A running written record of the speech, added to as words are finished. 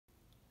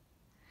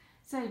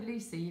So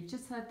Lucy, you've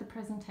just heard the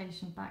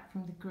presentation back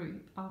from the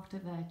group after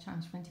their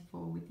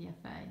Challenge24 with the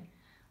FA.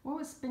 What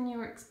has been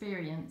your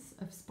experience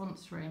of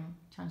sponsoring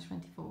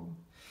Challenge24?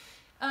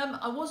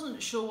 I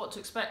wasn't sure what to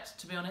expect,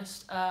 to be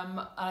honest.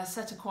 I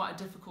set quite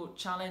a difficult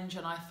challenge,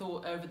 and I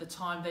thought over the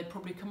time they'd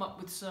probably come up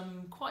with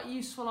some quite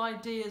useful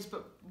ideas,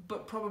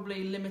 but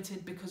probably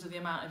limited because of the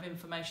amount of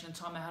information and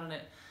time they had on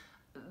it.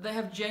 They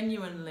have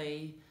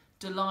genuinely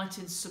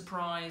delighted,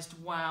 surprised,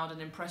 wowed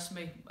and impressed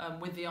me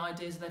with the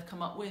ideas they've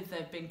come up with.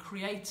 They've been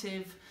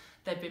creative,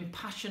 they've been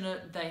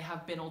passionate, they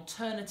have been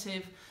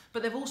alternative,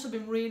 but they've also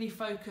been really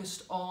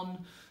focused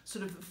on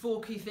sort of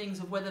 4 key things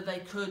of whether they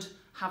could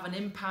have an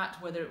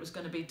impact, whether it was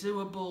going to be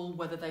doable,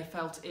 whether they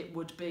felt it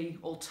would be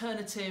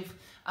alternative,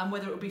 and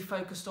whether it would be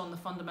focused on the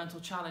fundamental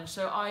challenge.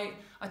 So I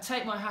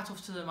take my hat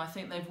off to them. I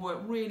think they've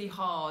worked really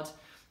hard.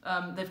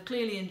 They've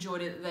clearly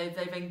enjoyed it,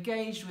 they've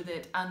engaged with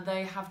it, and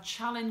they have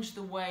challenged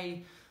the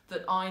way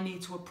that I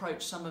need to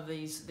approach some of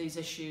these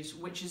issues,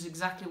 which is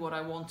exactly what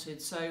I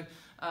wanted. So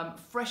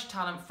fresh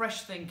talent,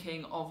 fresh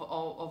thinking of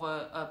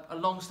a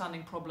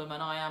long-standing problem,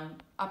 and I am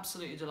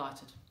absolutely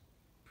delighted.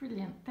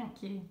 Brilliant,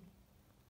 thank you.